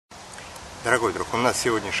Дорогой друг, у нас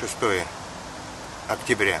сегодня 6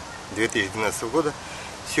 октября 2012 года.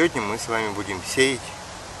 Сегодня мы с вами будем сеять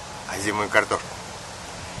озимую картошку.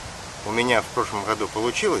 У меня в прошлом году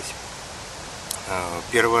получилось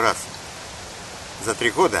первый раз за 3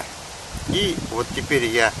 года. И вот теперь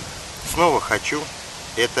я снова хочу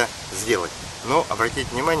это сделать. Но обратите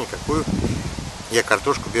внимание, какую я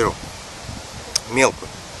картошку беру. Мелкую.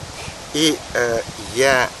 И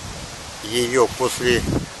я ее после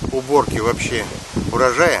уборки вообще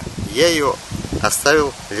урожая, я ее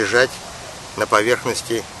оставил лежать на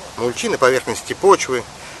поверхности мульчи, на поверхности почвы.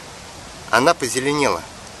 Она позеленела,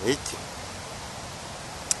 видите?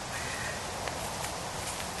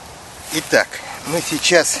 Итак, мы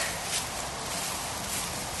сейчас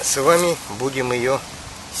с вами будем ее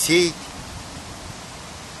сеять,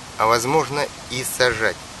 а возможно и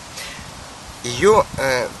сажать. Ее,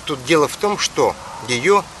 тут дело в том, что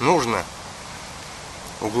ее нужно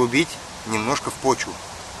углубить немножко в почву,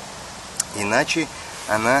 иначе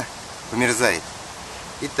она померзает.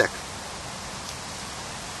 Итак,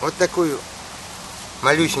 вот такую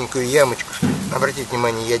малюсенькую ямочку, обратите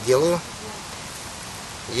внимание, я делаю.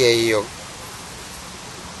 Я ее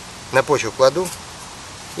на почву кладу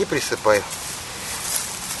и присыпаю.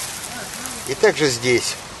 И также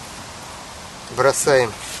здесь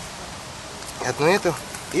бросаем одну эту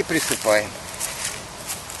и присыпаем.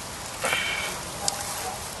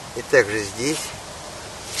 И также здесь.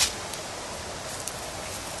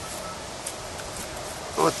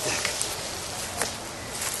 Вот так.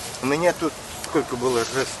 У меня тут сколько было?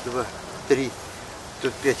 Раз, два, три,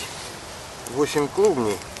 тут 5, 8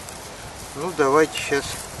 клубней. Ну, давайте сейчас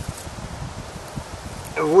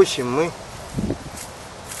 8 мы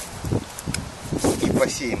и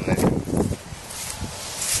посеем, наверное.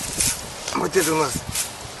 Вот это у нас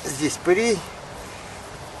здесь пырей.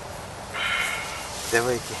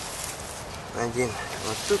 Давайте один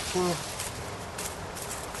вот тут кинем.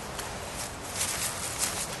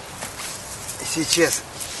 Сейчас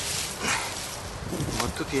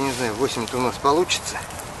вот тут, я не знаю, 8-то у нас получится,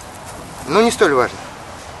 но не столь важно.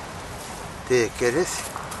 Так, раз,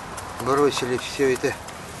 бросили все это,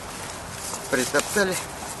 притоптали,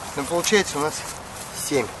 но получается у нас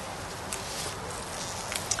 7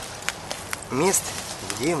 мест,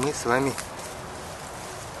 где мы с вами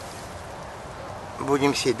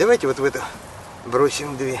будем сеять. Давайте вот в это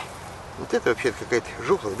бросим 2. Вот это вообще какая-то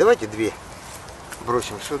жухлая. Давайте 2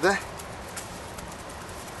 бросим сюда.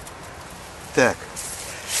 Так.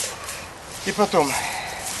 И потом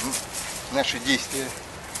наши действия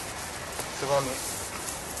с вами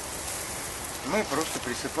мы просто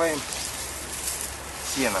присыпаем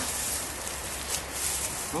сеном.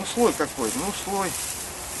 Ну, слой какой? Ну, слой,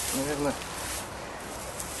 наверное,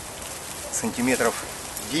 сантиметров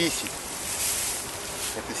 10.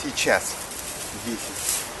 Это сейчас 10.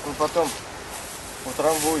 Ну, потом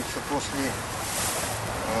утрамбуется после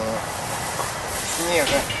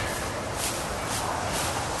снега.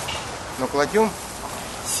 Но кладем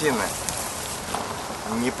сено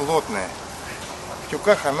неплотное. В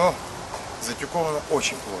тюках оно затюковано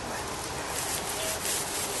очень плотно.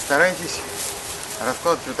 Старайтесь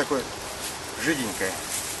раскладывать вот такое жиденькое.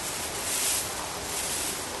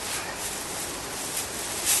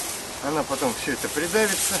 Она потом все это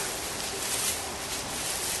придавится.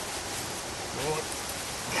 Вот.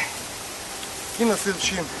 И на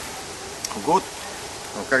следующий год,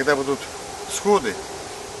 когда будут всходы,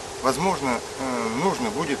 возможно, нужно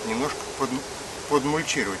будет немножко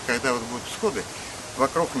подмульчировать, когда вот будут всходы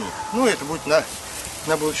вокруг них. Ну, это будет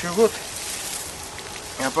на будущий год.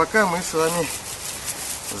 А пока мы с вами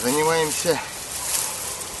занимаемся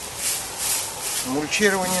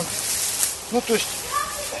мульчированием. Ну, то есть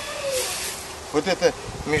вот это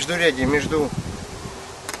междурядье между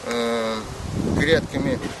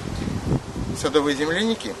грядками садовой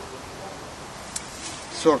земляники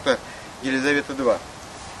сорта Елизавета-2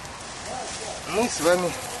 мы с вами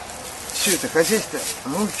все это хозяйство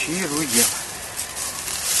мульчируем.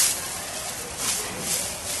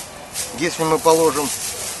 Если мы положим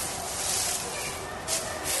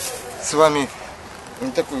с вами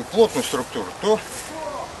такую плотную структуру, то,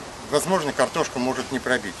 возможно, картошка может не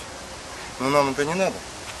пробить. Но нам это не надо.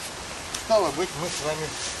 Стало быть, мы с вами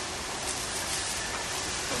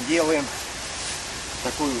делаем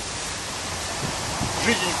такую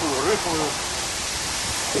жиденькую, рыхлую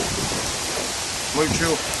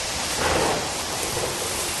мульчу.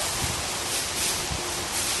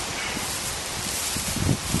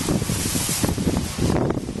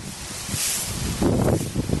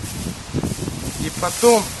 И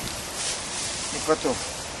потом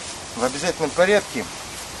в обязательном порядке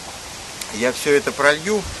я все это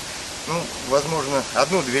пролью ну, возможно,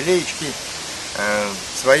 1-2 леечки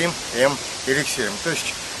своим эликсиром. То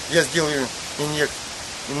есть я сделаю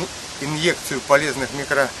инъекцию полезных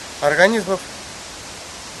микроорганизмов.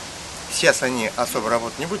 Сейчас они особо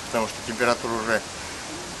работать не будут, потому что температура уже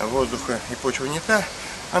воздуха и почвы не та.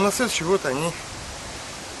 А на следующий год они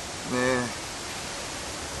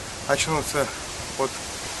очнутся от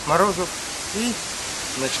морозов и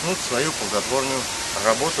начнут свою плодотворную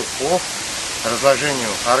работу по разложению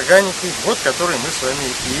органики, вот который мы с вами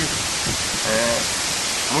и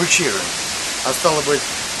мульчируем. А стало быть,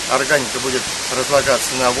 органика будет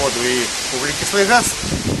разлагаться на воду и углекислый газ,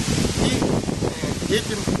 и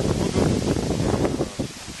этим будут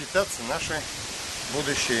питаться наши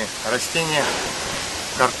будущие растения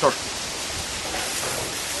картошки.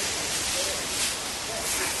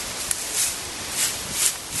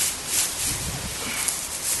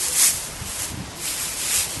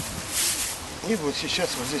 И вот сейчас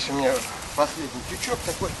вот здесь у меня последний тючок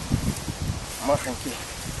такой махонький.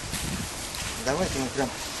 Давайте мы прям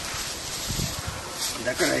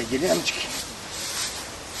до края деляночки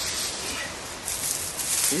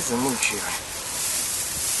и замульчируем.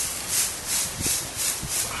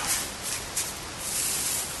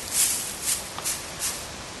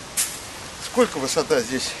 Сколько высота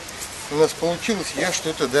здесь у нас получилось, я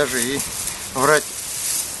что-то даже и врать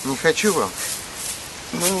не хочу вам.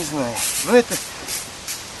 Ну, не знаю. Но это,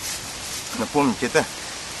 напомните, это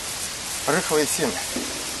рыхлое семя.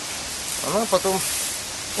 Она потом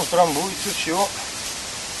утрамбуется, все.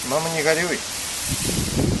 Мама, не горюй.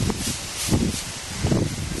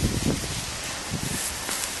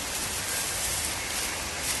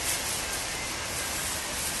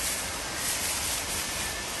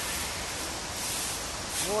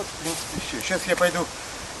 Ну вот, в принципе, все. Сейчас я пойду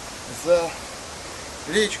за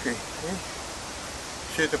леечкой и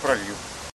все это пролью.